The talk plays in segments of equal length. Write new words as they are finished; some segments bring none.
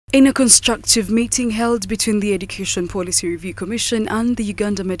In a constructive meeting held between the Education Policy Review Commission and the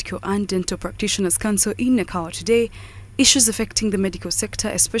Uganda Medical and Dental Practitioners Council in Nakawa today, issues affecting the medical sector,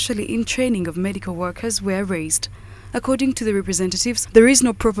 especially in training of medical workers, were raised. According to the representatives, there is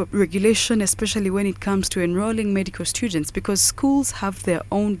no proper regulation, especially when it comes to enrolling medical students, because schools have their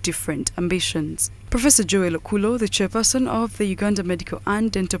own different ambitions. Professor Joel Okullo, the chairperson of the Uganda Medical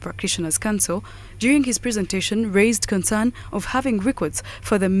and Dental Practitioners Council, during his presentation raised concern of having records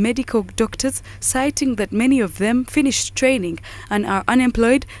for the medical doctors, citing that many of them finished training and are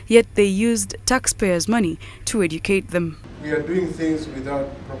unemployed, yet they used taxpayers' money to educate them. We are doing things without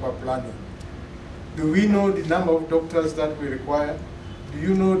proper planning. Do we know the number of doctors that we require? Do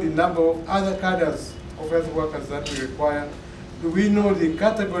you know the number of other cadres of health workers that we require? Do we know the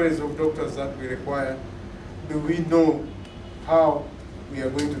categories of doctors that we require? Do we know how we are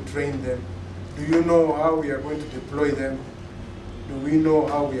going to train them? Do you know how we are going to deploy them? Do we know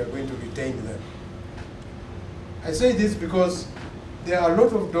how we are going to retain them? I say this because there are a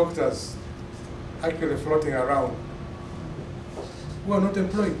lot of doctors actually floating around who are not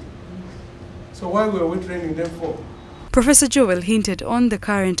employed. So why were we training them for? Professor Joel hinted on the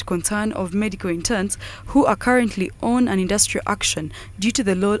current concern of medical interns who are currently on an industrial action due to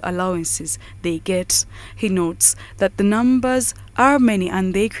the low allowances they get. He notes that the numbers are many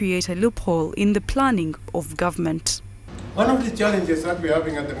and they create a loophole in the planning of government. One of the challenges that we're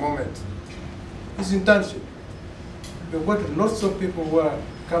having at the moment is internship. We've got lots of people who are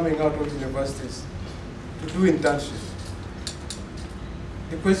coming out of universities to do internships.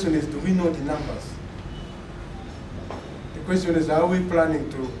 The question is, do we know the numbers? The question is, are we planning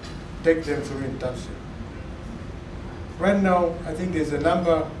to take them through internship? Right now, I think there's a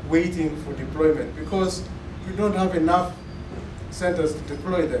number waiting for deployment because we don't have enough centers to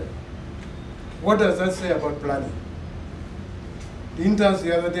deploy them. What does that say about planning? The interns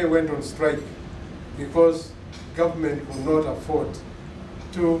the other day went on strike because government could not afford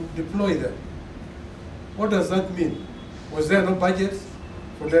to deploy them. What does that mean? Was there no budget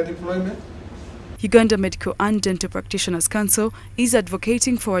for their deployment? Uganda Medical and Dental Practitioners Council is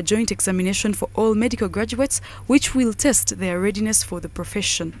advocating for a joint examination for all medical graduates, which will test their readiness for the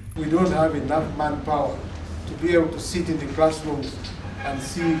profession. We don't have enough manpower to be able to sit in the classrooms and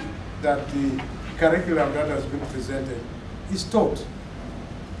see that the curriculum that has been presented is taught.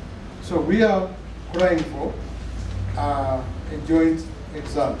 So we are crying for a joint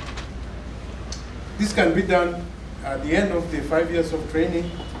exam. This can be done at the end of the 5 years of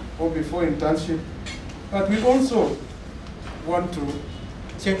training or before internship, but we also want to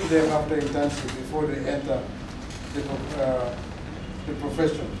check them after internship before they enter the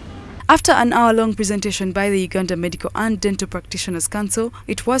profession. After an hour-long presentation by the Uganda Medical and Dental Practitioners Council,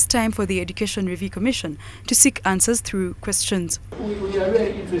 it was time for the Education Review Commission to seek answers through questions. We are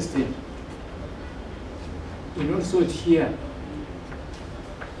very interested in also here.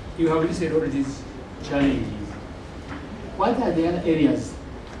 You have listed all these challenges. What are the other areas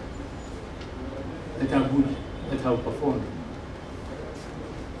that are good, that have performed?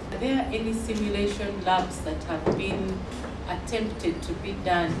 Are there any simulation labs that have been attempted to be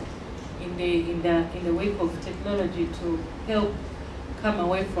done in the wake of technology to help come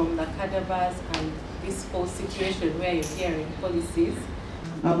away from the cadavers and this whole situation where you're hearing policies?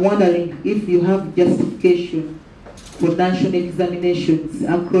 I'm wondering if you have justification for national examinations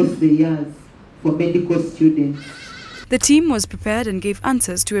across the years for medical students. The team was prepared and gave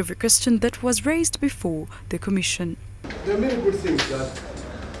answers to every question that was raised before the Commission. There are many good things that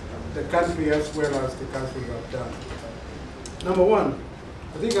the country as well as the council have done. Number one,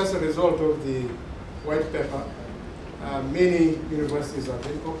 I think as a result of the white paper, many universities have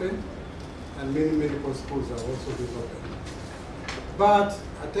been opened and many medical schools have also been opened. But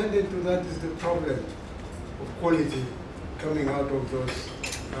attendant to that is the problem of quality coming out of those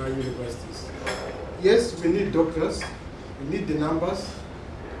universities. Yes, we need doctors, we need the numbers,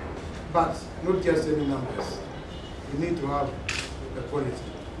 but not just any numbers. We need to have the quality.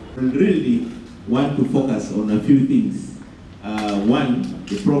 We really want to focus on a few things. One,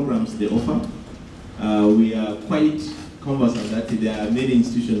 the programs they offer. We are quite conversant that there are many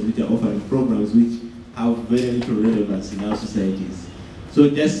institutions which are offering programs which have very little relevance in our societies. So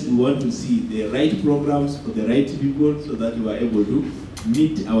just we want to see the right programs for the right people so that we are able to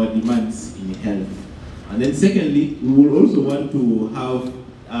meet our demands in health. And then secondly, we will also want to have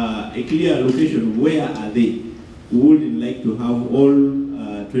a clear allocation. Where are they? We would like to have all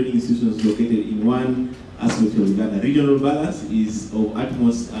training institutions located in one aspect of Uganda. Regional balance is of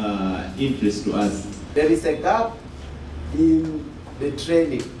utmost interest to us. There is a gap in the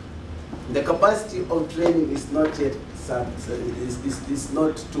training. The capacity of training is not yet is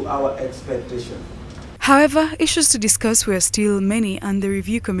not to our expectation. However, issues to discuss were still many, and the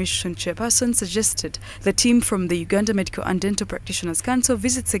Review Commission Chairperson suggested the team from the Uganda Medical and Dental Practitioners Council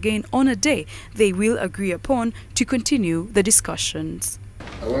visits again on a day they will agree upon to continue the discussions.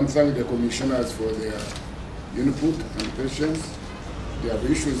 I want to thank the commissioners for their input and patience. There are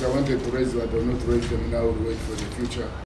issues I wanted to raise but I will not raise them now, we'll wait for the future.